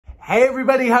Hey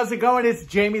everybody, how's it going? It's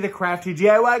Jamie, the crafty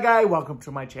DIY guy. Welcome to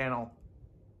my channel.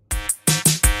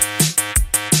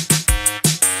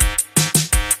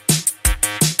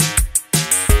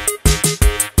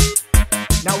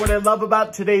 Now, what I love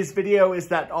about today's video is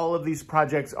that all of these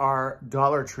projects are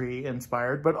Dollar Tree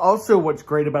inspired, but also what's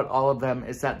great about all of them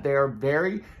is that they're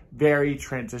very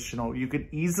transitional. You could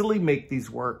easily make these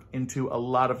work into a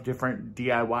lot of different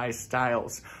DIY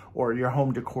styles or your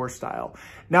home decor style.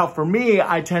 Now, for me,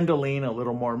 I tend to lean a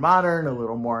little more modern, a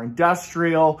little more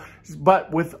industrial, but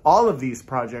with all of these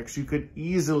projects, you could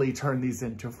easily turn these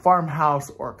into farmhouse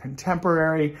or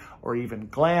contemporary or even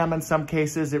glam in some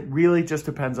cases. It really just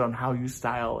depends on how you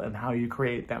style and how you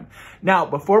create them. Now,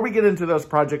 before we get into those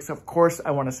projects, of course,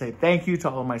 I want to say thank you to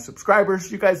all of my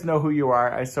subscribers. You guys know who you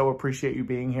are. I so appreciate you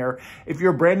being here. If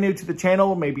you're brand new to the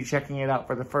channel, maybe checking it out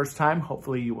for the first time,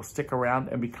 hopefully you will stick around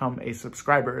and become a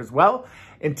subscriber as well.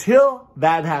 Until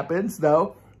that happens,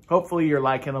 though, hopefully you're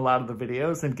liking a lot of the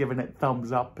videos and giving it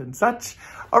thumbs up and such.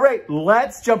 All right,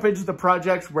 let's jump into the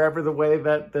projects wherever the way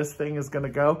that this thing is going to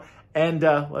go. And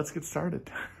let's get started.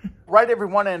 Right,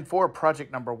 everyone, and for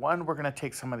project number one, we're going to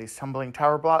take some of these tumbling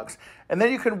tower blocks, and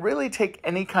then you can really take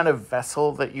any kind of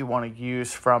vessel that you want to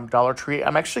use from Dollar Tree.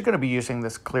 I'm actually going to be using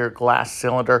this clear glass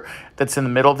cylinder that's in the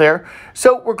middle there.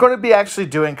 So we're going to be actually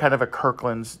doing kind of a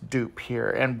Kirkland's dupe here,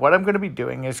 and what I'm going to be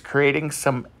doing is creating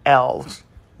some L's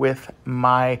with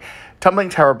my tumbling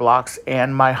tower blocks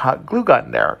and my hot glue gun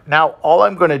there. Now, all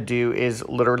I'm going to do is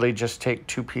literally just take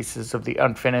two pieces of the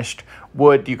unfinished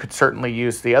wood. You could certainly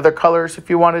use the other colors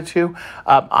if you wanted to.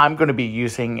 I'm going to be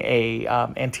using a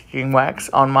antiquing wax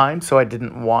on mine, so I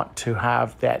didn't want to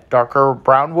have that darker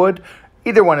brown wood.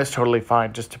 Either one is totally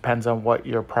fine, just depends on what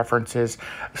your preference is.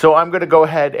 So I'm going to go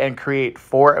ahead and create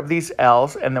 4 of these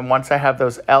L's, and then once I have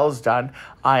those L's done,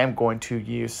 I am going to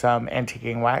use some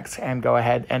antiquing wax and go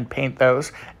ahead and paint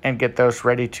those and get those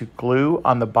ready to glue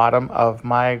on the bottom of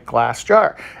my glass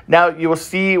jar. Now, you will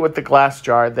see with the glass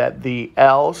jar that the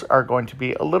L's are going to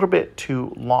be a little bit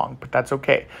too long, but that's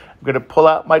okay. I'm going to pull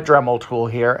out my Dremel tool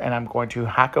here, and I'm going to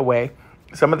hack away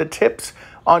some of the tips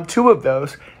on 2 of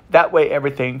those. That way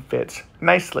everything fits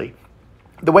nicely.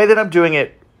 The way that I'm doing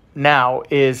it now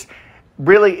is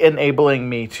really enabling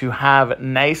me to have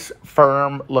nice,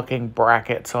 firm looking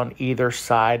brackets on either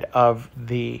side of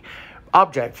the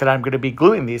object that I'm going to be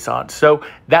gluing these on. So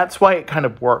that's why it kind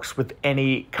of works with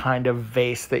any kind of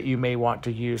vase that you may want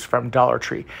to use from Dollar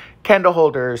Tree. Candle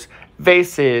holders,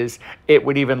 vases, it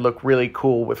would even look really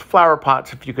cool with flower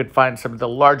pots if you could find some of the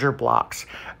larger blocks.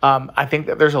 I think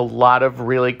that there's a lot of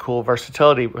really cool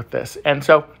versatility with this. And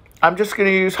so I'm just going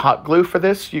to use hot glue for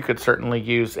this. You could certainly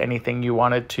use anything you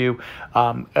wanted to,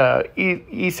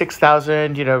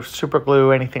 E6000, super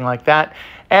glue, anything like that.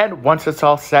 And once it's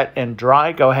all set and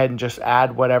dry, go ahead and just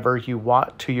add whatever you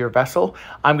want to your vessel.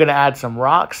 I'm going to add some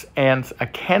rocks and a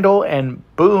candle, and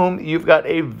boom, you've got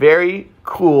a very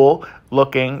cool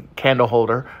looking candle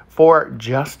holder for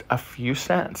just a few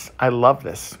cents. I love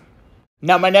this.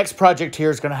 Now, my next project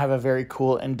here is going to have a very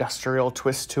cool industrial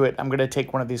twist to it. I'm going to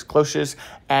take one of these cloches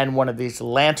and one of these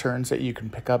lanterns that you can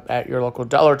pick up at your local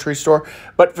Dollar Tree store.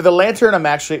 But for the lantern, I'm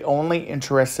actually only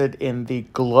interested in the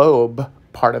globe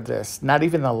part of this, not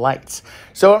even the lights.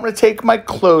 So I'm going to take my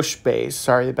cloche base,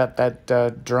 sorry about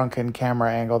that drunken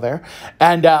camera angle there,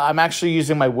 and I'm actually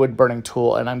using my wood burning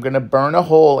tool, and I'm going to burn a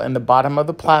hole in the bottom of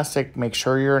the plastic. Make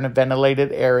sure you're in a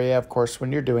ventilated area, of course,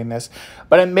 when you're doing this,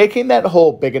 but I'm making that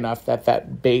hole big enough that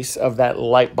that base of that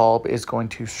light bulb is going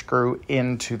to screw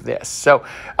into this. So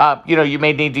you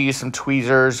may need to use some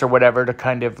tweezers or whatever to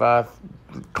kind of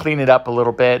clean it up a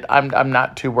little bit. I'm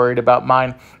not too worried about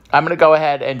mine. I'm going to go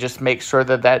ahead and just make sure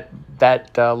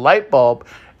that light bulb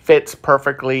fits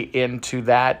perfectly into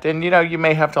that. And, you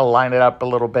may have to line it up a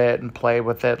little bit and play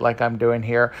with it like I'm doing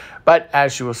here. But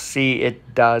as you will see,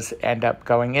 it does end up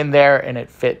going in there, and it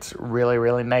fits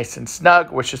really nice and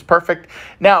snug, which is perfect.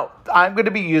 Now, I'm going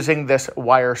to be using this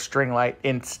wire string light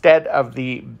instead of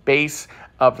the base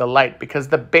of the light, because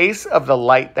the base of the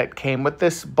light that came with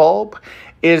this bulb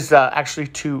is actually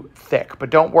too thick.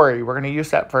 But don't worry, we're going to use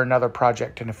that for another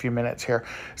project in a few minutes here.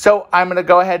 So I'm going to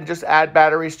go ahead and just add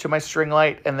batteries to my string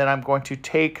light, and then I'm going to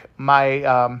take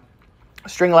my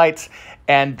string lights,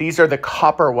 and these are the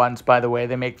copper ones, by the way.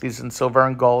 They make these in silver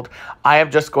and gold. I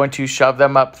am just going to shove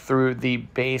them up through the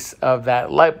base of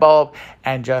that light bulb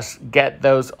and just get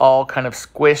those all kind of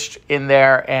squished in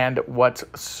there. And what's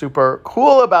super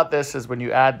cool about this is when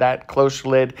you add that cloche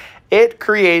lid, it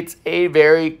creates a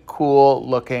very cool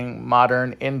looking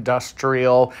modern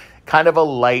industrial kind of a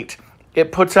light.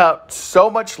 It puts out so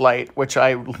much light, which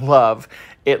I love.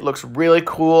 It looks really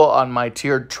cool on my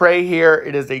tiered tray here.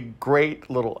 It is a great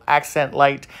little accent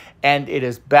light, and it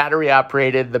is battery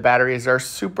operated. The batteries are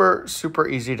super, super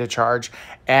easy to charge,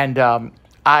 and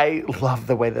I love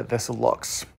the way that this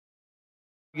looks.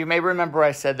 You may remember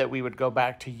I said that we would go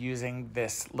back to using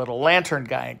this little lantern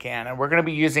guy again, and we're going to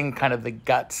be using kind of the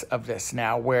guts of this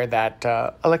now, where that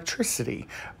electricity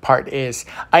part is.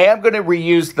 I am going to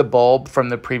reuse the bulb from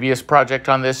the previous project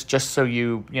on this, just so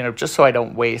just so I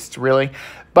don't waste, really.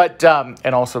 But,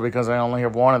 and also because I only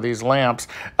have one of these lamps,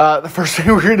 the first thing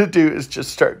we're going to do is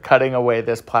just start cutting away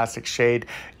this plastic shade.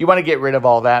 You want to get rid of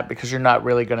all that because you're not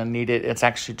really going to need it. It's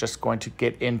actually just going to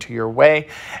get into your way,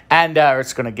 and or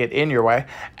it's going to get in your way.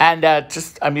 And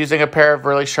I'm using a pair of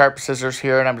really sharp scissors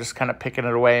here, and I'm just kind of picking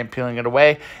it away and peeling it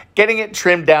away, getting it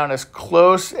trimmed down as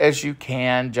close as you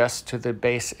can just to the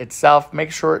base itself.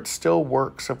 Make sure it still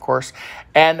works, of course.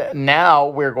 And now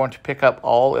we're going to pick up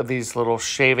all of these little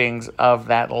shavings of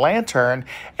that lantern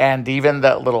and even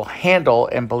that little handle,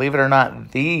 and believe it or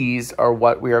not, these are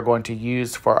what we are going to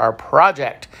use for our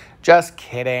project. Just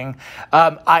kidding.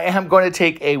 I am going to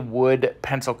take a wood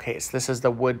pencil case. This is the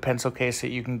wood pencil case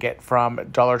that you can get from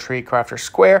Dollar Tree, Crafter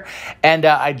Square. And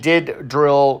I did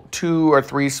drill 2 or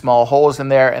 3 small holes in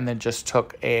there, and then just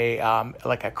took a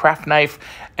like a craft knife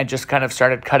and just kind of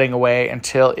started cutting away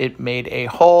until it made a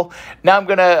hole. Now I'm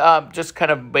going to just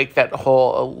kind of make that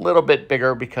hole a little bit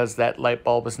bigger because that light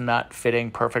bulb is not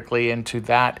fitting perfectly into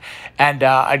that. And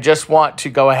I just want to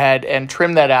go ahead and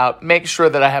trim that out, make sure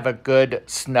that I have a good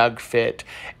snug fit.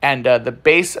 And the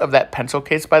base of that pencil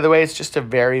case, by the way, is just a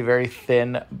very, very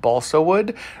thin balsa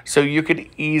wood, so you could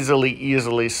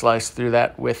easily slice through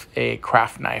that with a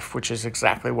craft knife, which is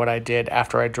exactly what I did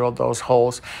after I drilled those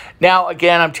holes. Now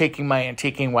again, I'm taking my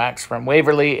antiquing wax from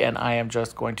Waverly, and I am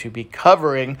just going to be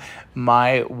covering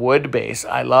my wood base.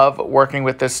 I love working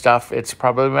with this stuff. It's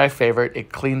probably my favorite. It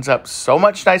cleans up so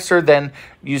much nicer than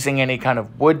using any kind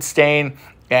of wood stain.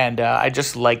 And I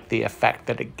just like the effect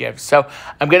that it gives. So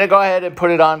I'm going to go ahead and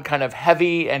put it on kind of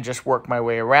heavy and just work my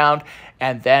way around.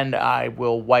 And then I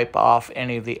will wipe off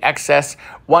any of the excess.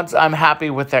 Once I'm happy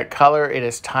with that color, it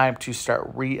is time to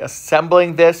start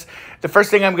reassembling this. The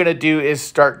first thing I'm going to do is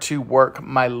start to work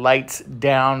my lights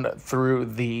down through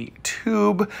the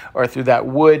tube or through that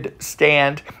wood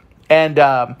stand.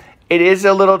 And it is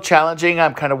a little challenging.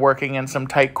 I'm kind of working in some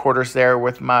tight quarters there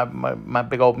with my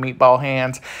big old meatball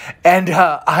hands. And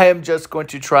I am just going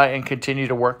to try and continue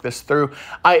to work this through.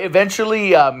 I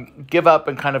eventually give up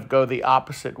and kind of go the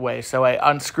opposite way. So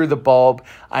I unscrew the bulb.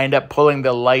 I end up pulling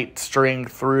the light string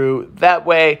through that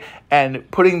way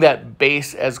and putting that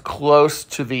base as close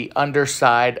to the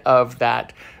underside of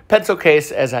that pencil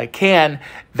case as I can.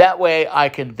 That way I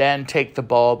can then take the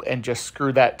bulb and just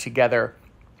screw that together.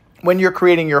 When you're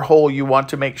creating your hole, you want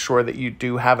to make sure that you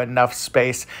do have enough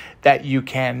space that you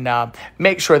can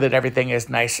make sure that everything is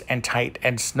nice and tight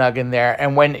and snug in there.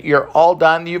 And when you're all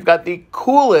done, you've got the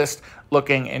coolest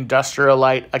looking industrial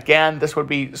light. Again, this would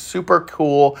be super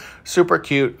cool, super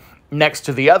cute next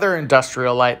to the other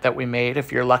industrial light that we made,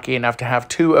 if you're lucky enough to have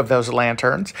 2 of those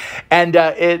lanterns. And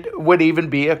it would even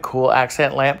be a cool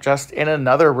accent lamp just in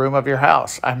another room of your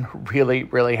house. I'm really,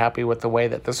 really happy with the way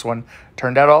that this one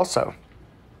turned out also.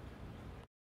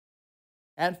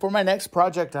 And for my next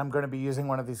project, I'm going to be using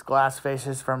one of these glass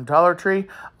faces from Dollar Tree.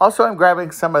 Also, I'm grabbing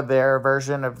some of their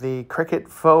version of the Cricut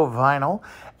faux vinyl.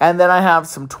 And then I have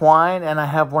some twine, and I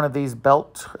have one of these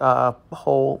belt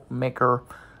hole maker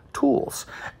tools.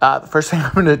 The first thing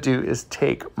I'm going to do is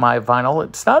take my vinyl.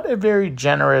 It's not a very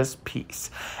generous piece.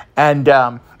 And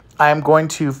I'm going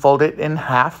to fold it in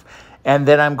half, and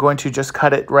then I'm going to just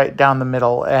cut it right down the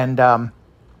middle. And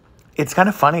it's kind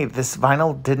of funny. This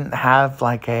vinyl didn't have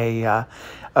like a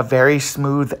very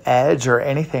smooth edge or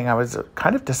anything. I was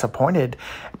kind of disappointed.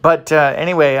 But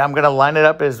anyway, I'm going to line it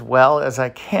up as well as I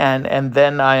can. And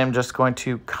then I am just going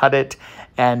to cut it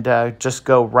and just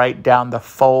go right down the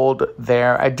fold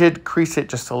there. I did crease it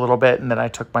just a little bit, and then I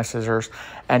took my scissors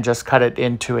and just cut it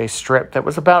into a strip that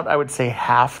was about, I would say,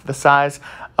 half the size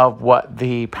of what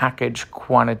the package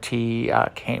quantity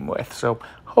came with. So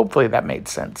hopefully that made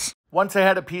sense. Once I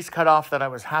had a piece cut off that I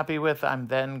was happy with, I'm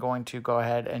then going to go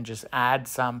ahead and just add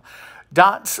some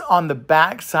dots on the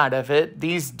back side of it.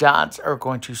 These dots are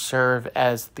going to serve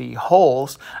as the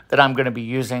holes that I'm going to be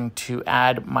using to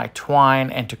add my twine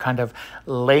and to kind of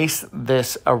lace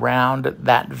this around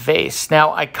that vase.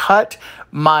 Now, I cut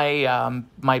my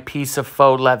my piece of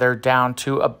faux leather down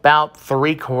to about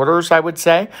 3/4, I would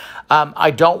say.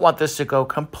 I don't want this to go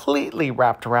completely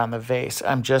wrapped around the vase.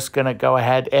 I'm just going to go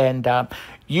ahead and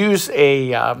use a,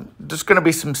 there's going to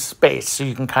be some space so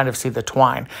you can kind of see the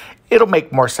twine. it'll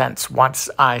make more sense once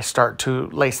I start to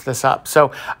lace this up.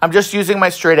 So I'm just using my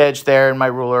straight edge there and my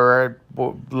ruler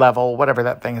level, whatever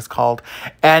that thing is called.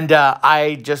 And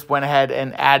I just went ahead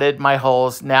and added my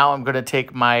holes. Now I'm going to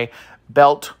take my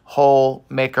belt hole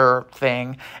maker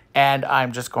thing and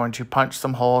I'm just going to punch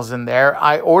some holes in there.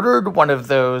 I ordered one of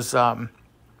those,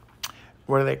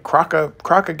 what are they,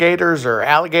 Croc-A-Gators or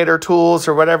alligator tools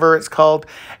or whatever it's called.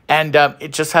 And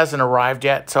it just hasn't arrived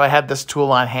yet. So I had this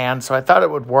tool on hand, so I thought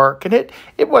it would work. And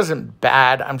it wasn't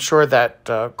bad. I'm sure that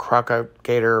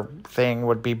Croc-A-Gator thing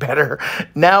would be better.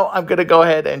 Now I'm going to go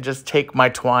ahead and just take my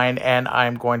twine and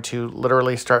I'm going to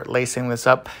literally start lacing this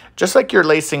up just like you're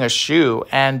lacing a shoe.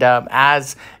 And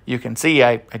as you can see,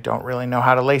 I don't really know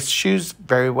how to lace shoes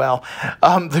very well.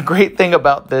 The great thing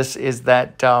about this is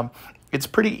that it's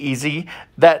pretty easy.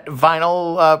 That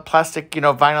vinyl plastic,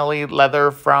 vinyl-y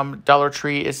leather from Dollar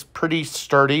Tree is pretty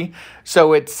sturdy.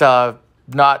 So it's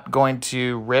not going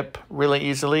to rip really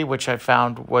easily, which I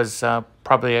found was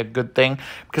probably a good thing.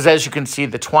 Because as you can see,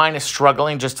 the twine is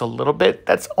struggling just a little bit.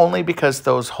 That's only because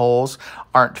those holes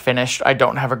aren't finished. I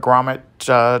don't have a grommet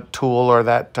tool or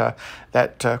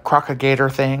that Croc-A-Gator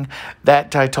thing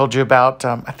that I told you about.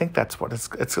 I think that's what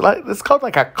it's like. It's called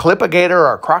like a Clip-A-Gator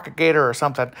or a Croc-A-Gator or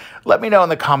something. Let me know in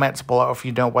the comments below if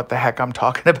you know what the heck I'm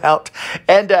talking about.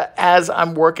 And as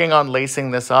I'm working on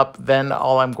lacing this up, then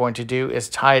all I'm going to do is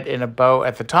tie it in a bow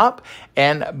at the top,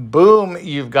 and boom,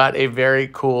 you've got a very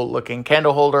cool looking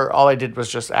candle holder. All I did was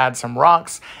just add some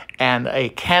rocks and a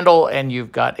candle, and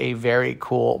you've got a very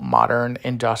cool modern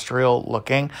industrial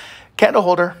looking candle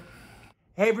holder.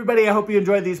 Hey everybody, I hope you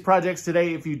enjoyed these projects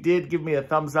today. If you did, give me a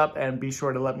thumbs up and be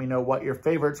sure to let me know what your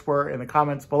favorites were in the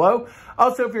comments below.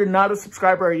 Also, if you're not a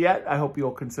subscriber yet, I hope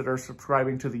you'll consider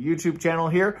subscribing to the YouTube channel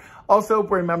here. Also,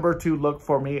 remember to look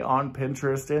for me on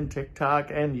Pinterest and TikTok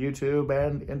and YouTube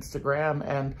and Instagram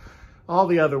and all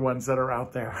the other ones that are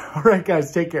out there. All right,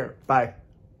 guys, take care. Bye.